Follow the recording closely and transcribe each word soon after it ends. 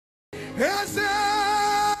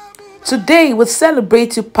Today we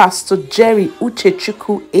celebrate you, Pastor Jerry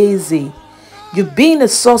Uchechukwu Eze. You've been a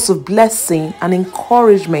source of blessing and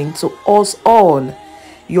encouragement to us all.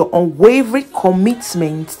 Your unwavering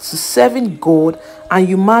commitment to serving God and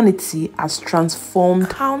humanity has transformed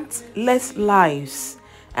countless lives,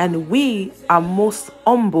 and we are most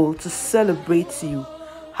humbled to celebrate you.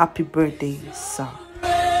 Happy birthday, sir.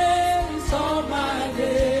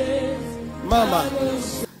 Mama,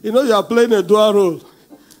 you know you are playing a dual role.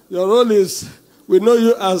 Your role is, we know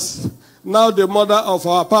you as now the mother of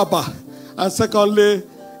our Papa, and secondly,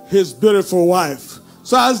 his beautiful wife.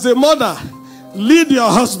 So as the mother, lead your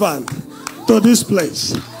husband to this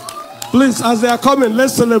place. Please, as they are coming,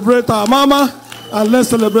 let's celebrate our Mama and let's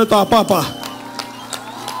celebrate our Papa.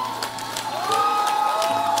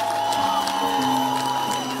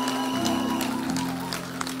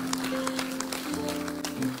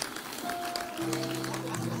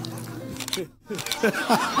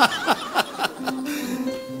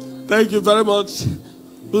 Thank you very much.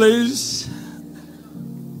 Please,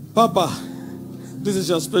 Papa, this is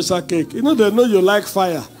your special cake. You know, they know you like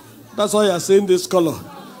fire. That's why you're seeing this color.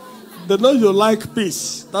 They know you like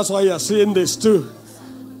peace. That's why you're seeing this too.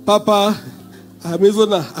 Papa, I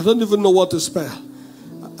don't even know what to spell.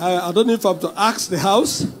 I don't know if I have to ask the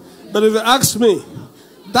house, but if you ask me,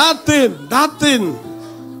 that thing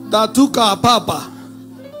that took our Papa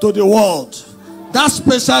to the world, that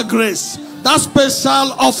special grace, that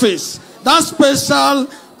special office, that special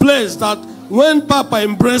place that when Papa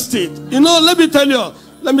embraced it, you know, let me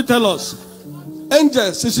tell us,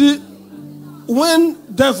 angels, you see, when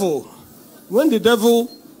the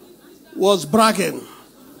devil was bragging,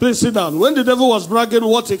 please sit down, when the devil was bragging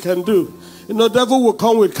what he can do, you know, devil will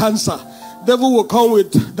come with cancer, devil will come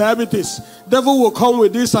with diabetes, devil will come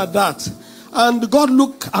with this and that, and God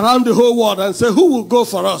looked around the whole world and said, who will go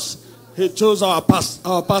for us? He chose our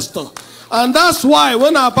pastor. And that's why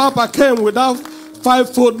when our Papa came with that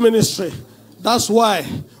fivefold ministry, that's why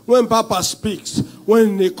when Papa speaks,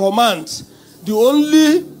 when he commands, the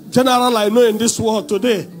only general I know in this world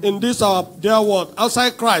today, in this our dear world,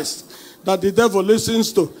 outside Christ, that the devil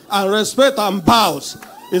listens to and respect and bows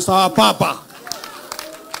is our Papa.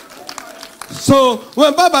 So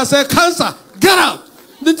when Papa said, cancer, get out,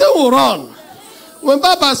 the thing will run. When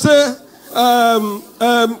Papa said,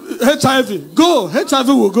 HIV, go, HIV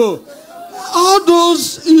will go. All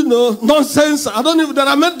those, you know, nonsense. I don't even, there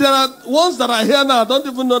are ones that I hear now, I don't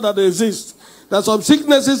even know that they exist. There are some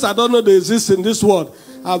sicknesses I don't know they exist in this world.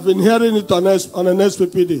 I've been hearing it on an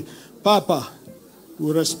SPPD. Papa,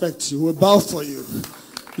 we respect you, we bow for you.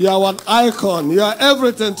 You are an icon, you are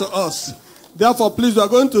everything to us. Therefore, please, we are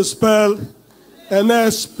going to spell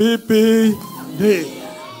NSPPD.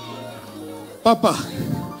 Papa,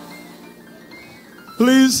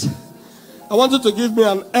 please, I want you to give me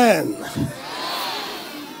an N.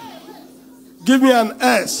 Give me an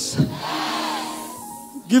S.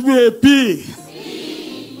 Give me a P.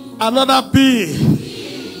 Another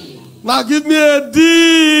P. Now give me a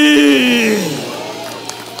D.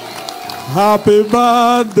 Happy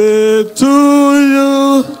birthday to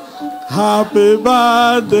you. Happy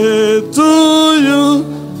birthday to you.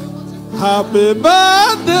 Happy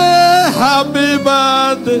birthday, happy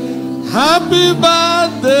birthday, happy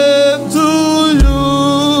birthday to you.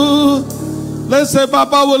 Let's say,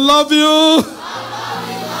 Papa, we love you.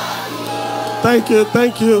 Thank you,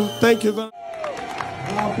 thank you, thank you.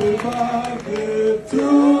 Happy birthday to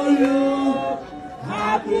you.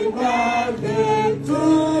 Happy birthday to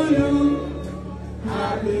you.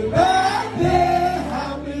 Happy birthday,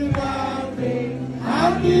 happy birthday,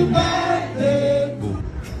 happy birthday.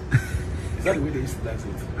 Is that the way they used to dance it?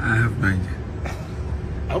 I have no idea.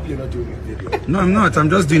 I hope you're not doing a video. No, I'm not. I'm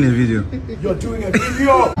just doing a video. You're doing a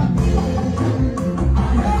video.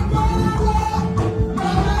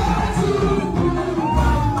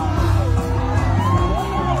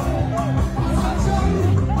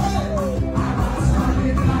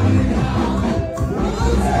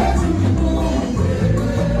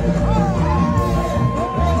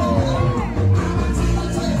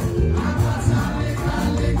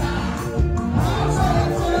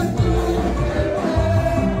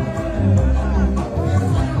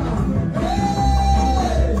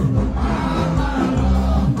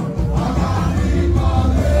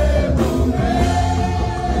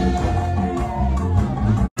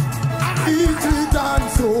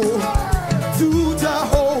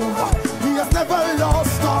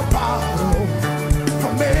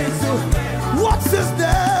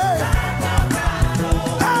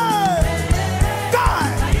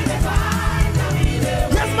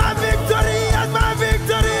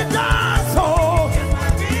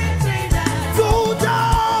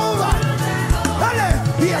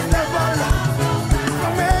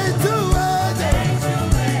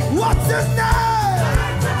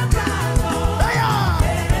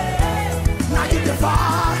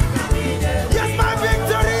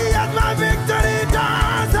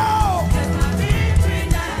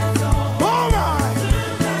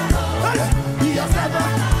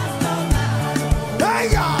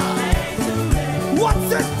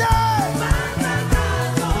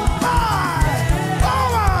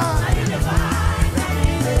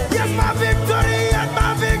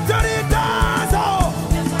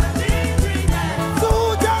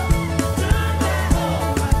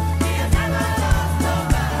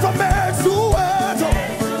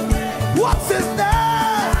 What's his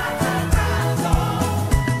name?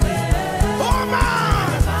 Oh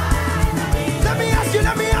man! Let me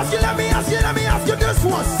ask you this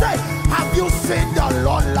one. Say, have you seen the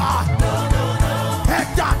Lord laugh? And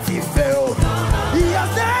that he failed. He has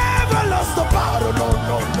never lost a battle, no.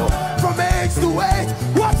 From age to age,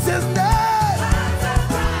 what's his name?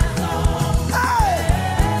 Hey,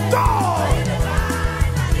 dog!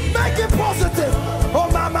 Make it positive. Oh,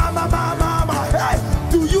 mama, hey,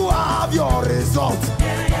 do you have your result?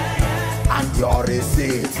 And your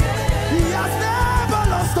receipt? He has never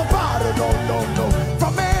lost a battle, no.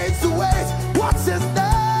 From age to age, what's his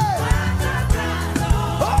name?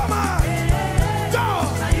 Oh my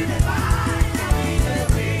God!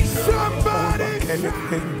 Somebody!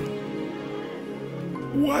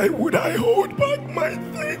 Why would I hold back my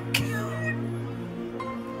thank you?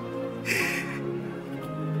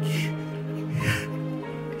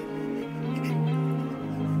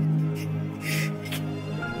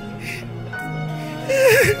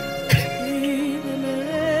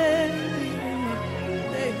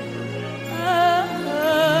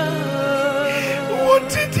 What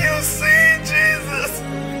did you see, Jesus?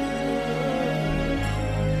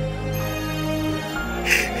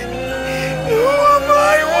 Who am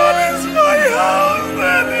I? What is my house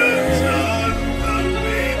that is just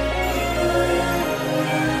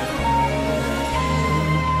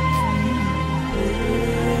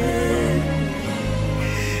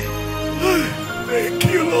thank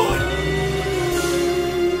you, Lord.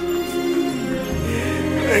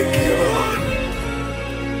 Thank you, Lord.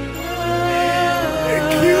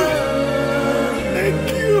 Thank you.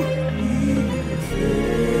 Thank you.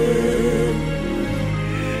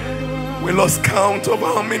 We lost count of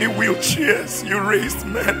how many wheelchairs you raised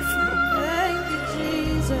men from.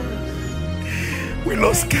 We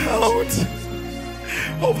lost count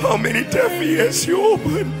of how many deaf ears you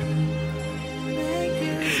opened.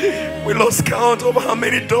 We lost count of how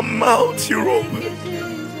many dumb mouths you opened.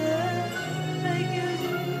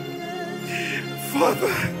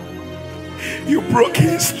 Father, you broke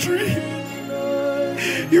history.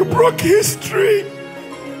 You broke history.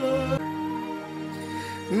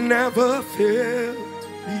 Never failed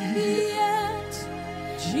me yet.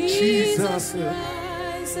 Jesus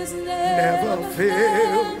Christ never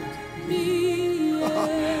failed me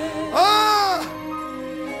yet. Ah!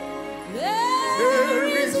 There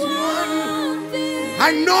is one thing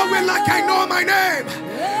I know it like I know my name.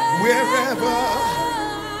 Wherever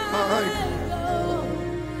I go,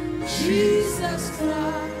 Jesus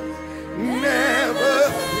Christ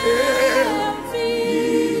never failed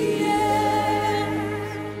me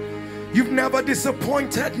yet. You've never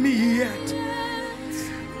disappointed me yet.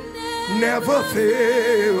 Never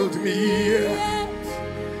failed me yet.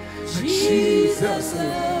 Jesus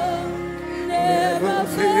never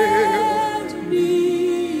failed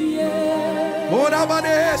me yet.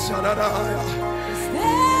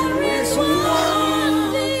 There is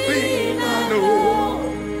one thing I know.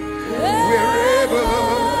 Wherever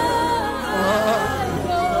I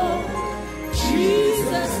go,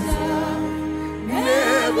 Jesus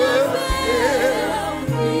never failed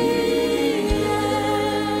me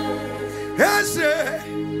yet.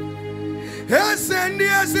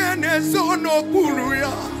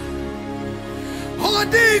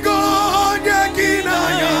 Odigo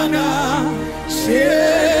Yaginayana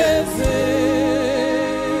Sheze.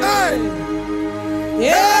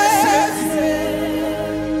 Yes,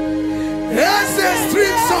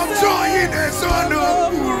 streets of joy in the zone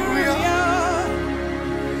of Buria.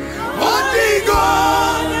 Odigo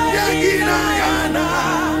Yaginayana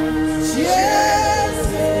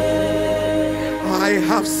Sheze. I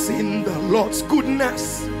have seen the Lord's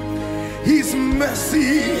goodness, His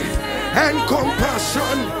mercy and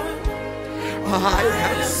compassion. I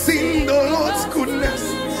have seen the Lord's goodness.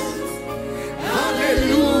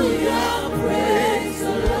 Hallelujah, praise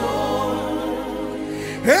the Lord.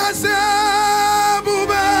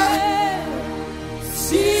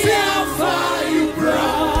 See how far you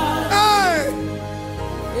brought.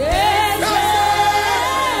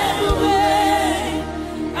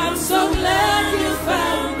 I'm so glad you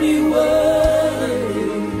found me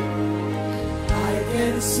worthy. I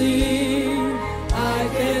can see, I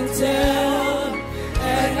can tell,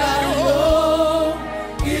 and I know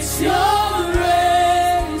it's your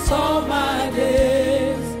grace all my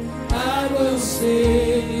days. I will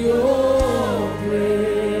sing your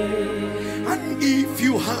praise. And if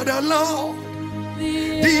you had allowed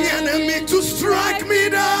the enemy to strike me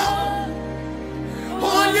down,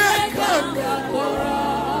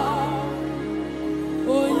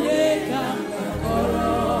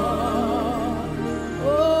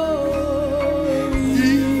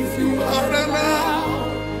 if you had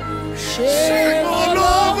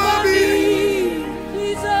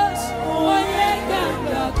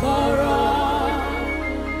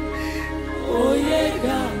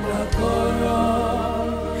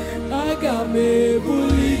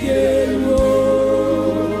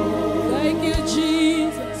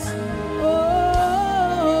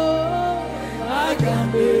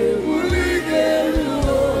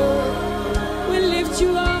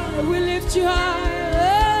lift you high.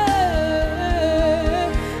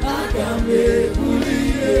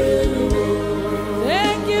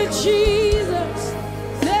 Thank you, Jesus.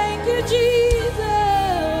 Thank you, Jesus.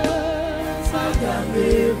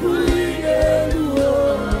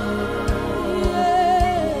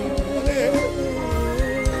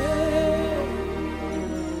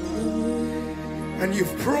 And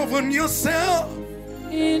you've proven yourself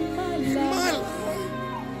in my life.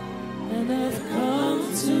 And I've come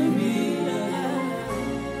to realize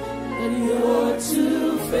that you're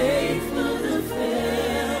too faithful to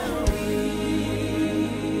fail me.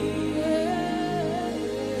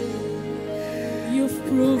 You've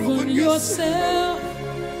proven yourself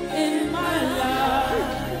in my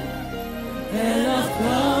life, and I've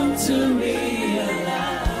come to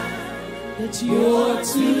realize that you're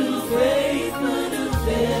too faithful to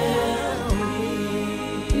fail me.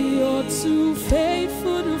 You're too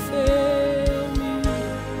faithful to fail me.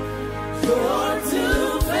 You're too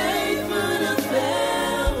faithful to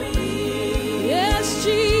fail me. Yes,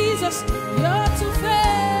 Jesus, you're too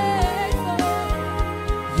faithful.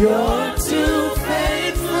 You're too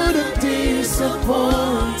faithful to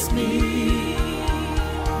disappoint me.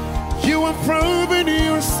 You have proven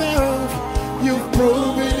yourself. You've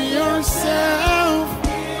proven yourself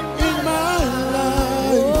in my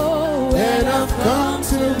life. And I've come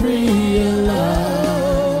to realize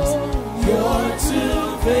you're too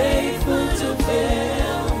faithful to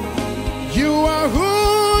fail me. you are who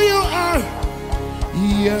you are.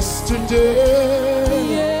 Yesterday,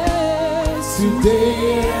 Yes,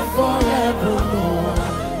 today, and forevermore.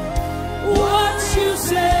 what you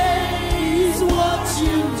say is what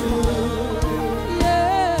you do.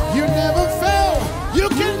 Yeah. You never fail. You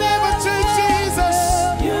can never change Jesus.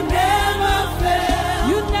 You never fail.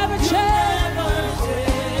 You never change.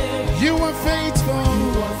 You are faithful. You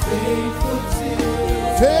are faithful to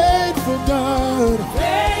Faithful God.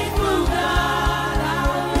 faithful God. I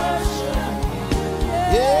worship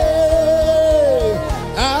you. Yeah,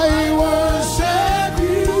 I worship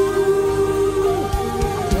you.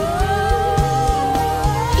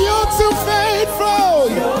 You're too faithful.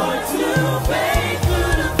 You're too faithful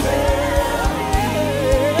to fail me.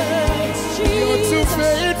 You're too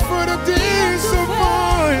faithful to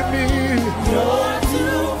disappoint me. You're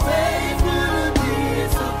too faithful to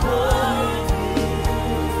disappoint me.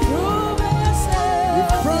 Proving yourself.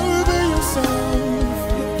 You've proven yourself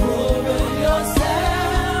Proving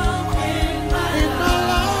yourself in my in my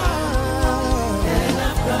life. life. And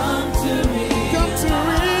I've come to Come to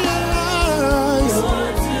realize.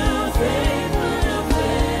 you're too faithful to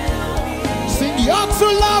fail me. Sing, you're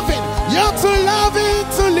too loving. You're too loving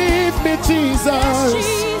to leave me, Jesus.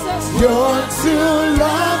 Jesus, You're too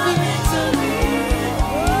loving.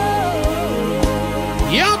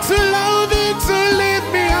 You're too loving to leave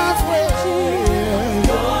me halfway.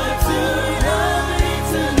 you're too loving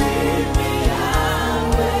to leave me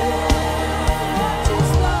halfway.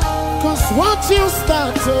 Cause what you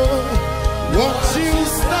start,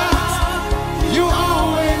 you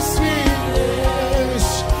always finish.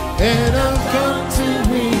 And I've come to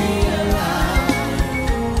realize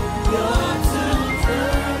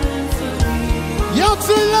you're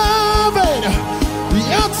too loving.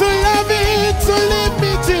 You're too loving to leave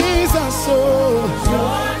me, Jesus. Oh,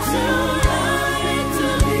 You're too loving to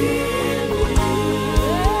leave me.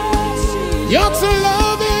 you're too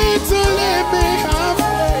loving to leave me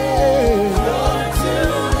halfway. You're too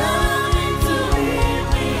loving to leave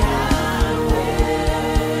me halfway.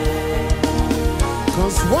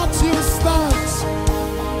 Cause what you start,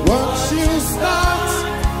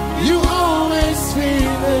 you always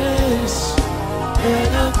finish.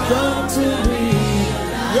 And I've come to